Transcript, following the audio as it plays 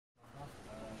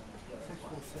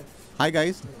Hi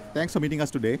guys, thanks for meeting us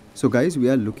today. So guys, we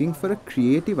are looking for a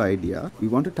creative idea. We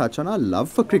want to touch on our love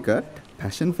for cricket,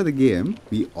 passion for the game.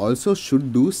 We also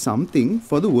should do something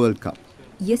for the World Cup.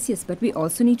 Yes, but we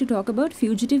also need to talk about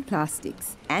fugitive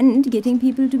plastics and getting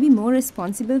people to be more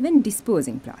responsible when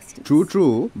disposing plastics.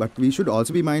 True, but we should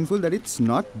also be mindful that it's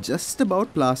not just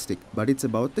about plastic, but it's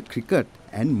about the cricket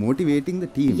and motivating the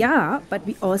team. Yeah, but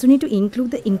we also need to include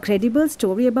the incredible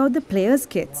story about the players'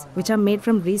 kits, which are made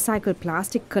from recycled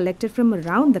plastic collected from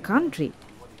around the country.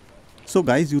 So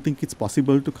guys, you think it's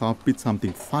possible to come up with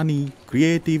something funny,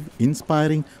 creative,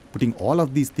 inspiring, putting all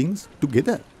of these things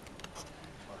together?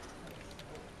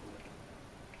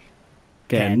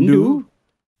 Can do.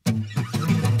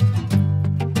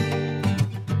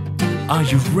 Are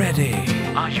you ready?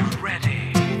 Are you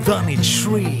ready? Dhanith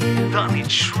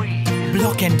Sri.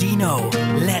 Blok Dino.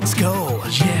 Let's go.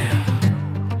 Yeah.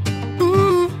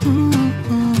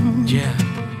 Yeah.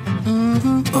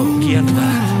 Oh,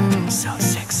 Kiana. So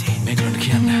sexy. Megan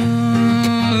Kiana.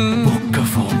 Book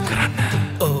form karana.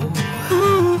 Oh.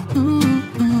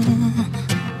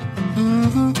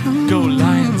 Go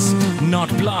Lions, not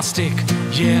plastic.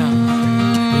 Yeah.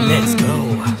 Let's go.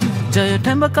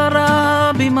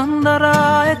 ජයටැඹකරා බිමන්දරා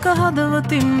එක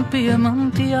හදවතින්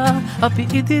පියමන්තියා අපි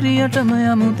ඉදිරියටම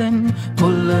යමුතැන්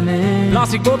කොල්ලනේ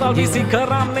plastic බෝතල් විසි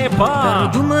කරන්න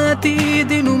එපා දුම ඇති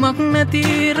දිනුමක් නැති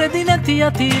රෙදි නැති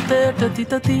අතීතයට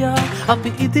තිතතියා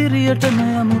අපි ඉදිරියටම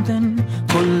යමුතැන්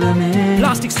කොල්ලනේ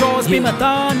ප්ලාස්ටික් ස්ට්‍රෝස් බිම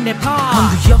දාන්න එපා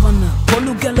හඳු යවන්න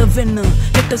පොළු ගැලවෙන්න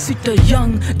හෙට සිට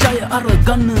යන් ජය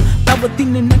අරගන්න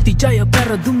පවතින්නේ නැති ජය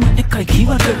පැරදුම එකයි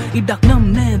කිවට ඉඩක් නම්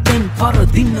නෑ දැන්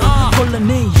පරදින්න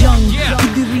කොල්ලනේ යන්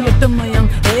ඉදිරියටම යන්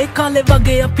ඒ කාලේ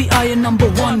වගේ අපි ආයේ number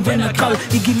 1 වෙනකල්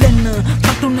ඉගිලෙන්න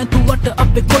කටු නැතුවට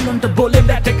අපේ කොල්ලන්ට බෝලේ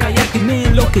බැට් එකයි ඇති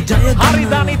මේ ලෝකේ ජය ගන්න හරි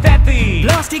දනිත් ඇති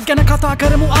ප්ලාස්ටික් ගැන කතා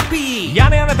කරමු අපි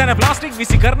යන තැන ප්ලාස්ටික්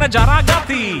විසි කරන ජරා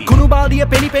ගති කුණු බාල්දිය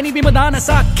පෙනි බිම දාන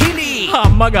සක්කිලි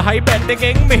අම්මා ගහයි පැට්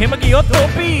එකෙන් මෙහෙම ගියොත්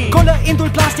ඔපි කොළ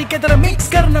ඉඳුල් ප්ලාස්ටික් එතර මික්ස්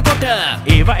කරනකොට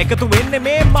ඒවා එකතු වෙන්නේ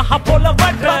මේ මහ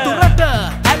පොළවට වතුරට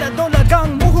ඇල දොල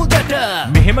ගම් මුහුදට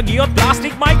මෙහෙම ගියොත්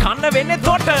ප්ලාස්ටික් මයි කන්න වෙන්නේ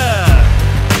තොට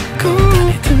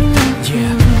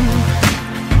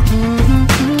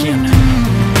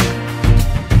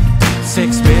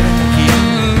Sex better than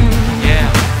Kiana.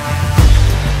 Yeah.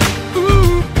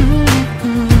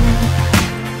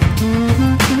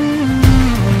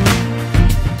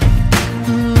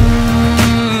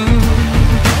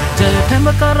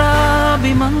 ජයටැඹකරා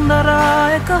බිමන්දරා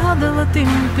එක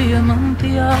හදවතින්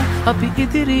පියමන්තියා අපි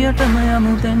ඉදිරියටම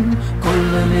යමුතැන්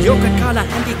කොල්ලනේ යෝගට් කාලා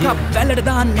හැන්ඩිකප් වැලට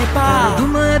දාන්න එපා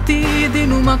දුම ඇති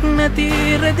දිනුමක් නැති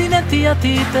රෙදි නැති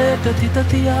අතීතයට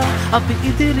තිතතියා අපි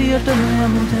ඉදිරියටම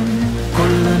යමුතැන්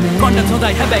කොල්ලනේ කොණ්ඩත්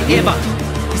හොඳයි හැබැයි ඒවා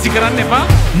විසි කරන්න එපා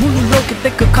මුළු ලෝකෙත්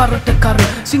එක්ක කරට කර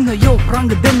සිංහයෝ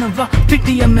රංග දෙනවා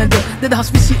පිටිය මැද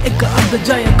 2021 අද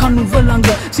ජය කනුව ළඟ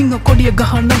සිංහ කොඩිය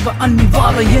ගහනවා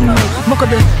අනිවාර්යයෙන්ම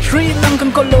මොකද ශ්‍රී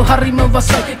ලංකන් කොල්ලෝ හරිම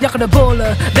වසයි යකඩ බෝල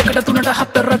දෙකට තුනට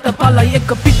හතරට පලයි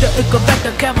එක පිට එක බැට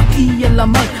කැව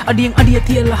ඊයලමයි අඩියෙන් අඩිය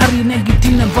තියලා හරිය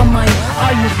නැගිටිනවමයි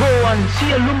ආයුබෝවන්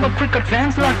සියලුම ක්‍රිකට්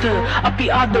ෆෑන්ස්ලාට අපි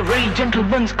ආදරේ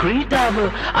ජෙන්ටල්මන්ස් ක්‍රීඩාව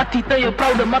අතීතය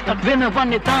ප්‍රෞඩ මතක්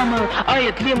වෙනවන්නේ තාම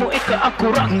ආයෙත් ලියමු එක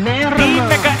අකුරක්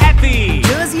ටීම් එක ඇති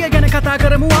ජර්සිය ගැන කතා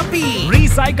කරමු අපි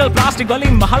රීසයිකල් ප්ලාස්ටික්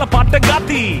වලින් මහල පට්ට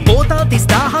ගති බෝතල්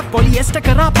 30000ක් පොලියස්ටර්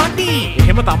කරා පටි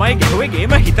එහෙම තමයි ගෙහුවේ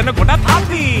ගේම හිතන කොටත්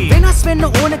හති වෙනස් වෙන්න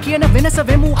ඕන කියන වෙනස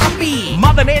වෙමු අපි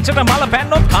මද නේචරට මල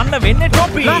පැන්නොත් කන්න වෙන්නේ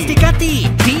ටොපි ප්ලාස්ටික් ඇති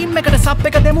ටීම් එකට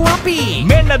සබ් එක දෙමු අපි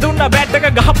මෙන්න දුන්න බැට් එක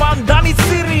ගහපන් Dhanith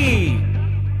Sri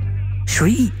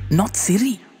ශ්‍රී not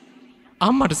සිරි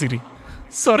අම්මට සිරි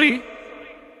sorry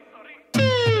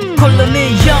කොල්ලනේ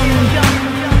යම්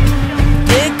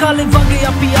ඒ කාලේ වගේ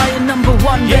අපි ආයේ number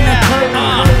 1 වෙනකල්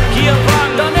කියපන්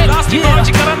ප්ලාස්ටික්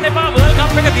පාවිච්චි කරන්න එපා වර්ල්ඩ්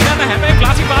කප් එක දිනන්න හැබැයි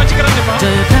ප්ලාස්ටික් පාවිච්චි කරන්න එපා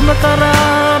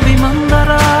ජයටැඹකරා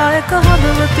බිමන්දරා එක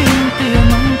හදවතින්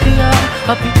පියමන්තියා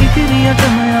අපි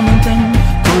ඉදිරියටම යමුතැන්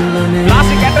කොල්ලනේ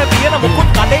ප්ලාස්ටික් ඇට තියෙන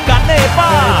මුකුත් කඩෙන් ගන්න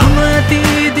එපා දුම ඇති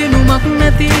දිනුමක්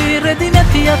නැති රෙදි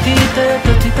නැති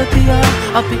අතීතයට තිතතියා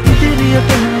අපි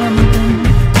ඉදිරියටම යමුතැන්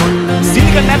කොල්ලනේ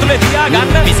සිලිකන් ඇතුලේ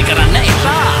තියාගන්න විසි කරන්න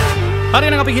එපා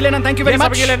හරිනම් අපි ගිහලා thank you very much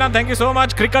අපි ගිහලා thank you so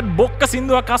much cricket බොක්ක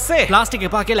සින්දුවක් අස්සේ ප්ලාස්ටික්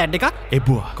එපා කියලා ඇඩ් එකක්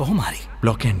එබුවා කොහොම හරි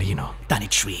Blok Dino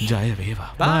Dhanith Sri ජය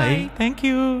වේවා bye thank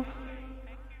you